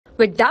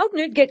With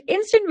Doubtnut, get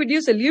instant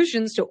video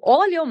solutions to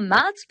all your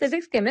maths,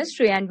 physics,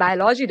 chemistry, and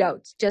biology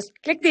doubts. Just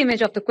click the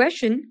image of the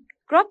question,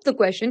 crop the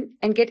question,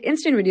 and get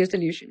instant video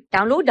solution.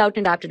 Download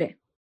Doubtnut app today.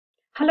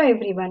 Hello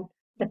everyone.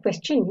 The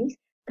question is,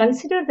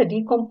 consider the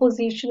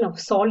decomposition of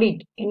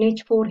solid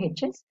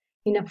NH4HS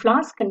in a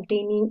flask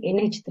containing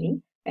NH3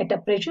 at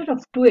a pressure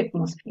of 2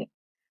 atmosphere.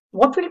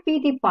 What will be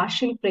the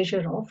partial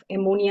pressure of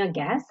ammonia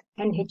gas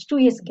and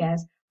H2S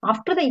gas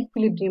after the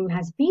equilibrium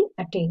has been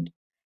attained?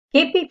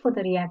 Kp for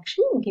the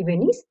reaction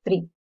given is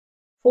 3.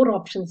 4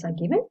 options are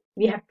given.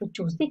 We have to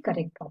choose the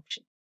correct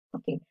option.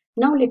 Okay.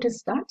 Now let us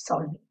start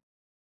solving.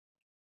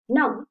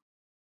 Now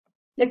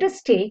let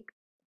us take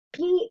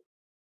T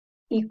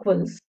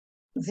equals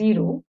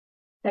 0,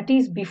 that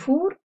is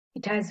before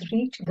it has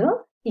reached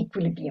the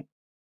equilibrium.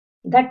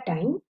 That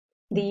time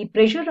the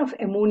pressure of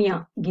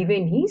ammonia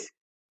given is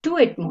 2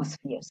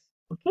 atmospheres.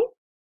 Okay.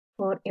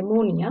 For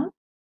ammonia,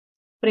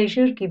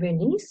 pressure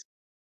given is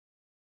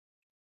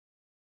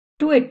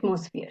 2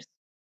 atmospheres,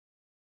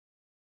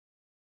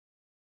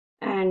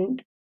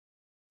 and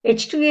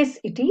H2S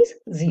it is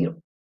 0.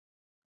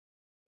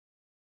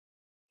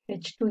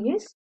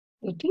 H2S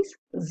it is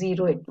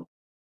 0 atmosphere.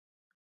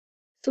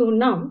 So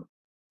now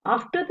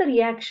after the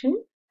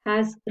reaction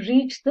has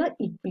reached the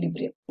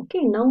equilibrium,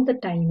 okay, now the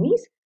time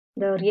is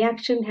the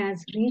reaction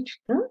has reached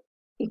the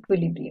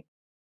equilibrium.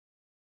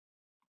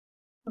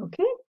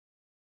 Okay,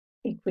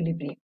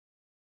 equilibrium.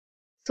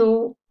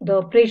 So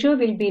the pressure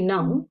will be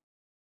now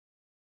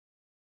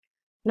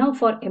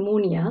for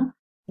ammonia,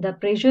 the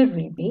pressure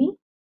will be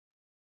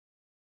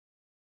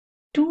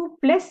 2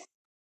 plus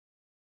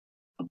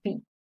P.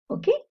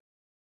 Okay,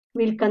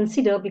 we'll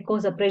consider,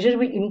 because the pressure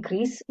will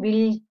increase,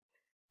 we'll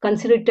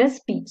consider it as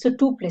P. So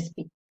 2 plus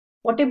P.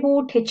 What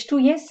about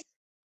H2S?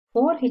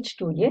 For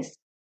H2S,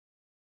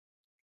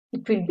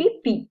 it will be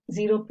P.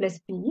 0 plus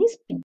P is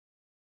P.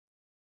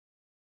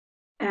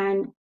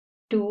 And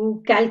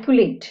to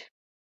calculate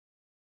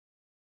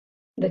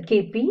the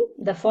Kp,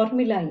 the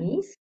formula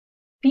is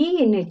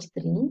P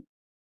NH3,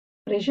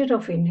 pressure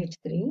of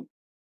NH3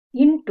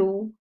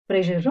 into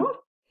pressure of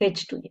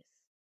H2S,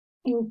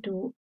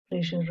 into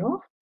pressure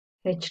of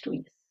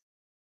H2S.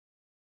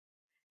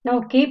 Now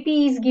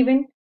Kp is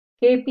given.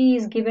 Kp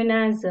is given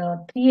as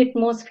 3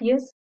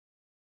 atmospheres.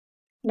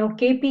 Now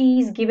Kp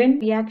is given,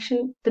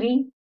 reaction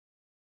 3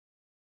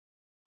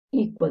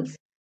 equals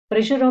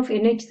pressure of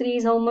NH3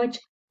 is how much?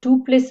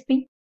 2 plus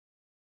P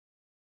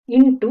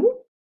into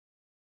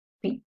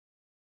P.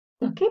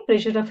 Okay,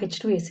 pressure of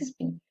H2S is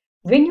P.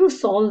 When you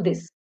solve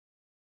this,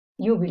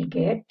 you will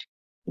get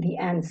the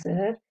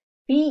answer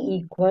P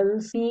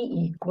equals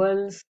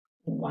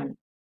 1.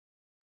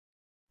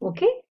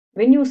 Okay,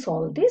 when you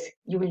solve this,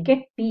 you will get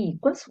P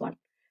equals 1.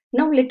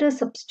 Now let us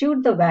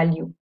substitute the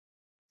value.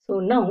 So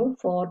now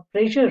for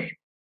pressure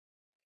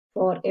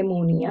for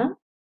ammonia,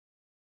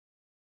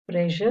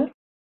 pressure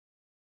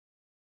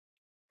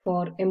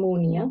for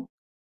ammonia,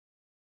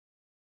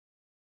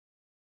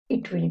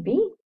 it will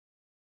be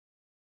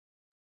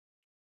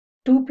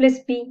 2 plus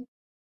P.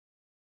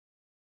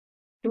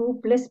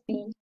 2 plus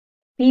P.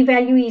 P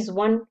value is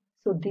 1.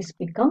 So this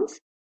becomes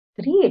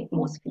 3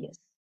 atmospheres.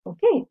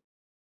 Okay.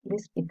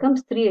 This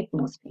becomes 3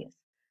 atmospheres.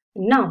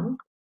 Now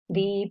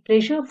the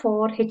pressure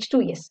for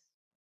H2S.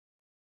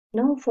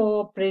 Now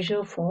for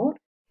pressure for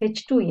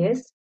H2S,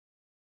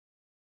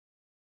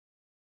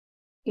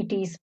 it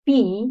is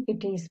P,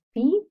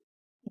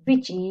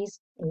 which is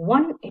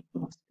 1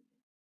 atmosphere.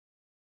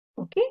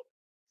 Okay.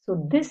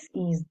 So this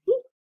is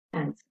the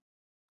answer.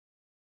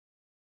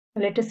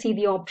 Let us see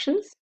the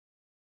options.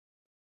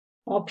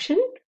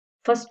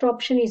 First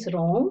option is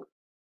wrong.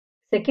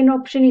 Second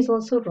option is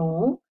also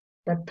wrong.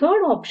 The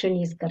third option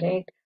is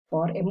correct.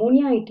 For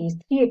ammonia it is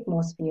 3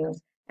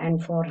 atmospheres,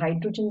 and for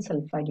hydrogen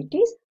sulfide it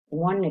is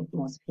 1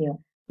 atmosphere.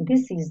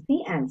 This is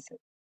the answer.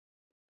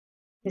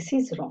 This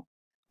is wrong.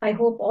 I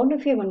hope all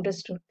of you have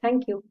understood.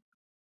 Thank you.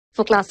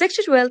 For class 6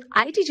 to 12,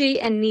 IIT JEE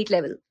and NEET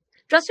level.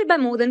 Trusted by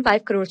more than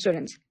 5 crore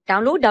students.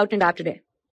 Download Doubtnut app today.